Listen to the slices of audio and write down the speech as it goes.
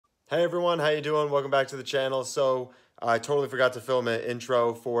Hey everyone, how you doing? Welcome back to the channel. So I totally forgot to film an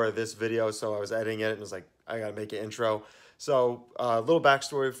intro for this video, so I was editing it and was like, I gotta make an intro. So a little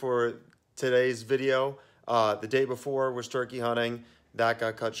backstory for today's video. The day before was turkey hunting. That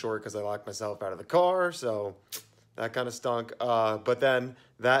got cut short because I locked myself out of the car, so that kind of stunk. But then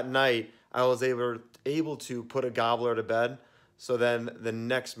that night, I was able to put a gobbler to bed. So then the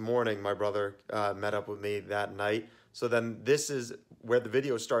next morning, my brother met up with me that night. So then this is where the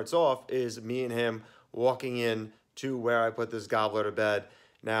video starts off, is me and him walking in to where I put this gobbler to bed.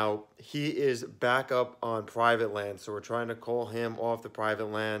 Now, he is back up on private land, so we're trying to call him off the private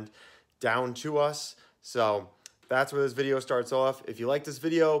land down to us. So that's where this video starts off. If you like this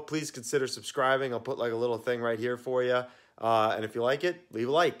video, please consider subscribing. I'll put like a little thing right here for you. And if you like it, leave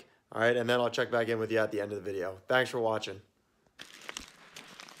a like. All right, and then I'll check back in with you at the end of the video. Thanks for watching.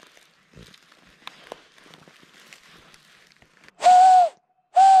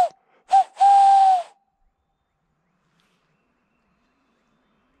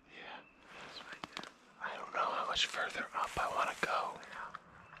 I don't know how much further up I want to go.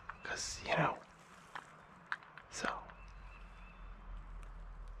 Because, so.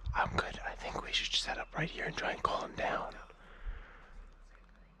 I'm good. I think we should set up right here and try and call him down.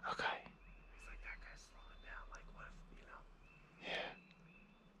 Okay. It's like that guy's slowing down. Like, what if, Yeah.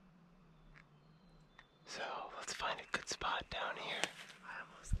 So, let's find a good spot down here. I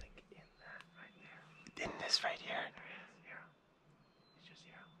almost think in that right there. In this right here? Zero. It's just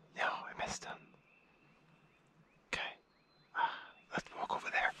zero. No, I missed him. Okay. Let's walk over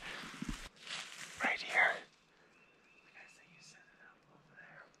there. Right here. Like I say, you set it up over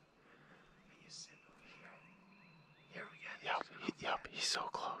there. But you sit over here. Here we go. Yep, he's so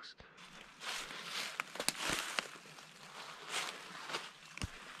close.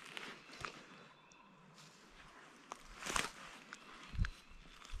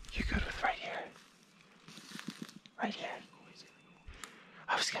 You good with right here? Right here.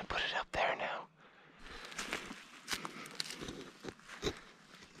 I was gonna put it up there now.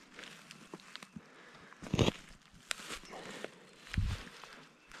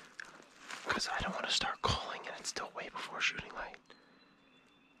 Because I don't want to start calling and it's still way before shooting light.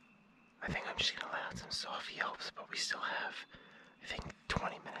 I think I'm just gonna let out some soft yelps, but we still have, I think,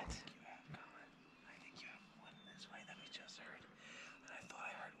 20 minutes. You have Colin. I think you have one this way that we just heard. And I thought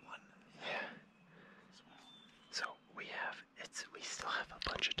I heard one. Yeah. So we still have a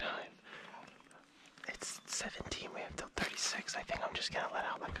bunch of time. It's 17, we have till 36. I think I'm just gonna let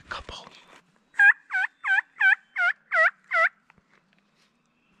out like a couple.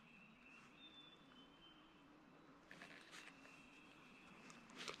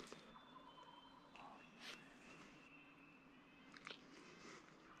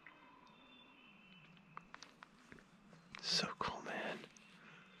 So cool, man.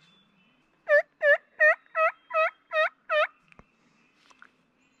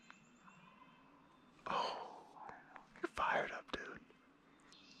 Oh, you're fired up, dude.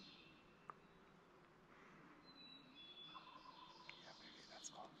 Yeah, maybe that's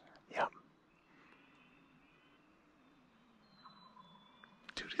closer. Yep.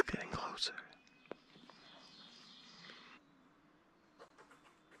 Dude, it's getting closer.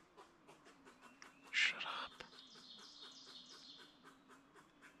 Shut up.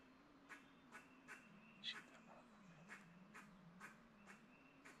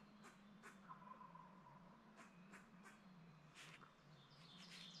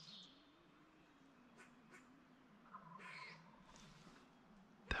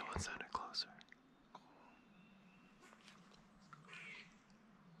 That one sounded closer.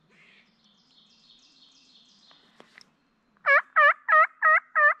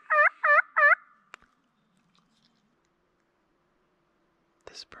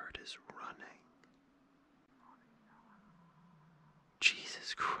 This bird is running.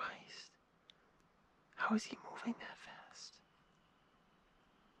 Jesus Christ. How is he moving that fast?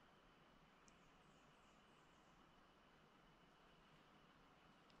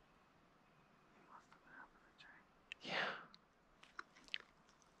 Yeah.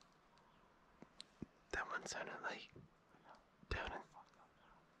 That one sounded like down in.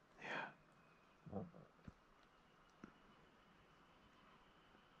 Yeah.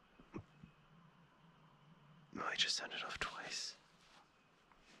 No, I just sounded off twice.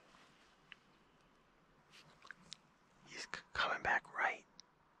 He's coming back right.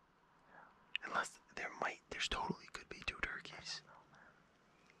 Unless there's totally could be two turkeys.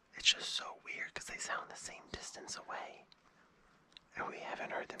 It's just so weird because they sound the same distance away. And we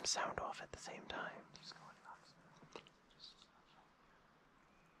haven't heard them sound off at the same time.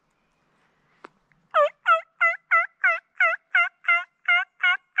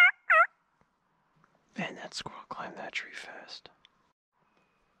 Man, that squirrel climbed that tree fast.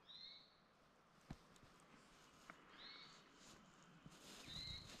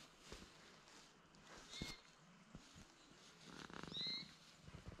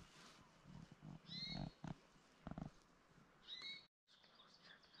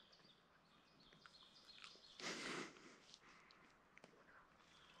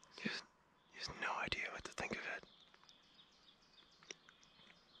 He has no idea what to think of it.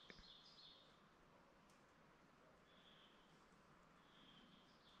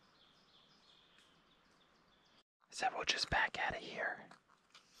 So we'll just back out of here.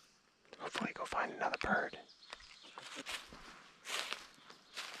 Hopefully go find another bird.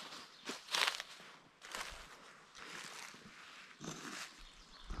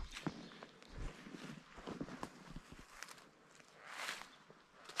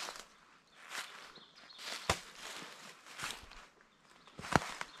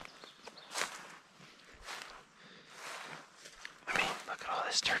 I mean, look at all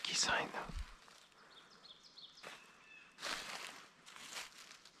this turkey sign though.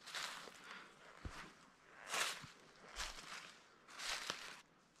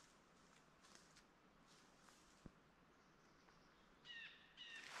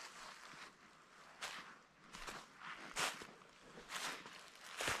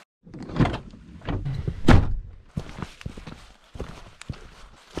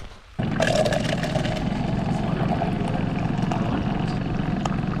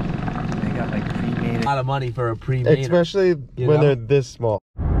 A lot of money for a pre-made. Especially when they're this small.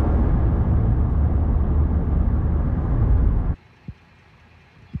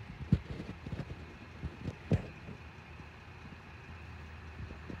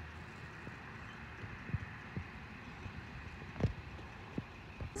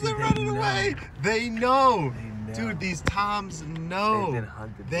 They're running away. They know. Dude, these toms know.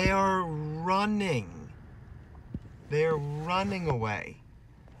 They are running. They are running away.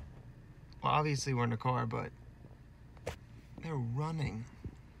 Well, obviously we're in a car, but they're running.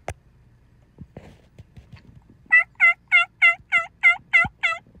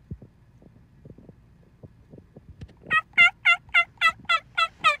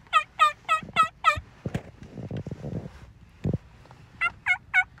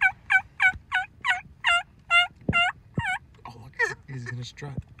 Oh, look, he's gonna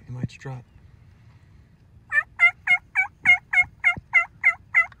strut. He might strut.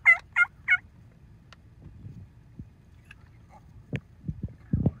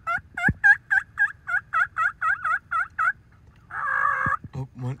 Oh,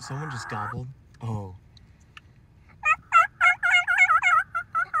 someone just gobbled. Oh.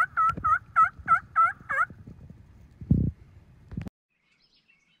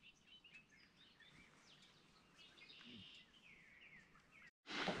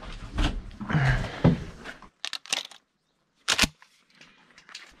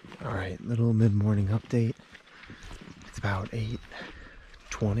 All right, little mid-morning update. It's about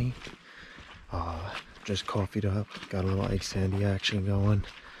 8:20. Just coffeeed up, got a little Ike Sandy action going,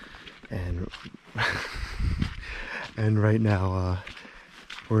 and and right now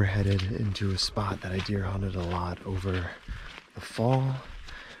we're headed into a spot that I deer hunted a lot over the fall.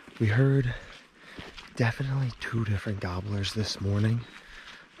 We heard definitely 2 different gobblers this morning,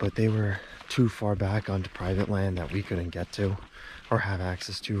 but they were too far back onto private land that we couldn't get to, or have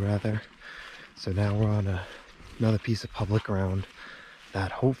access to rather. So now we're on another piece of public ground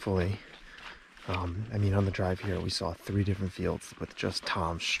that hopefully, I mean, on the drive here we saw 3 different fields with just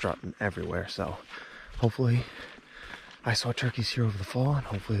toms strutting everywhere. So hopefully, I saw turkeys here over the fall, and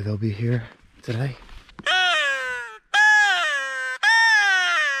hopefully they'll be here today.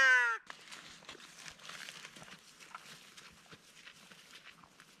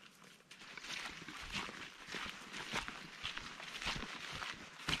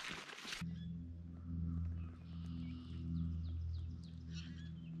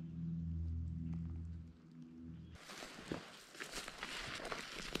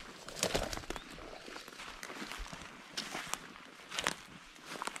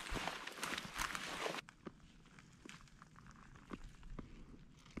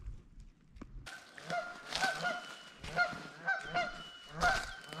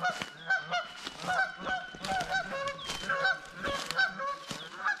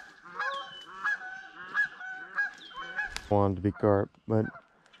 Wanted to be carp, but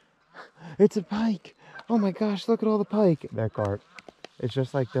it's a pike. Oh my gosh, look at all the pike. They're carp. It's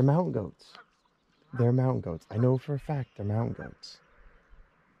just like they're mountain goats. They're mountain goats. I know for a fact they're mountain goats.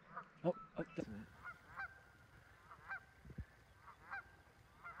 Oh,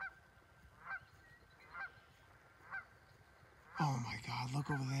 oh my god, look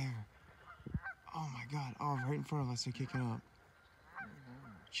over there. Oh my God! Oh, right in front of us, they're kicking up.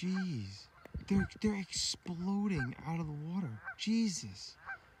 Jeez, they're exploding out of the water. Jesus.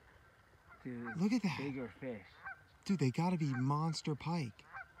 Dude, Look at that. bigger fish. Dude, they gotta be monster pike.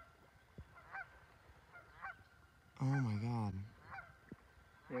 Oh my God.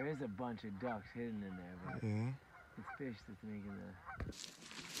 There is a bunch of ducks hidden in there, but Yeah. it's fish that's making the...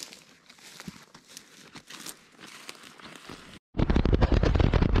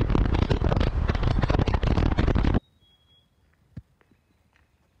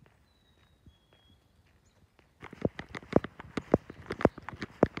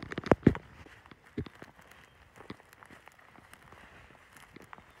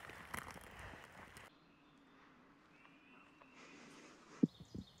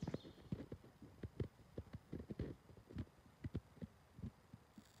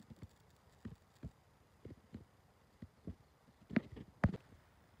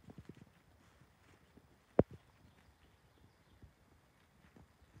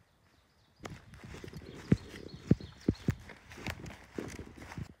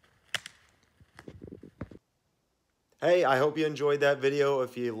 Hey, I hope you enjoyed that video.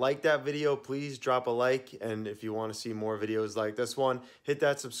 If you liked that video, please drop a like. And if you want to see more videos like this one, hit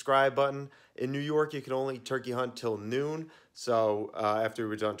that subscribe button. In New York, you can only turkey hunt till noon. So after we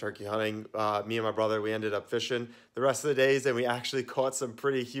were done turkey hunting, me and my brother, we ended up fishing the rest of the days, and we actually caught some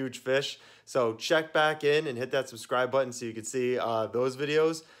pretty huge fish. So check back in and hit that subscribe button so you can see those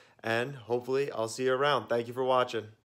videos. And hopefully I'll see you around. Thank you for watching.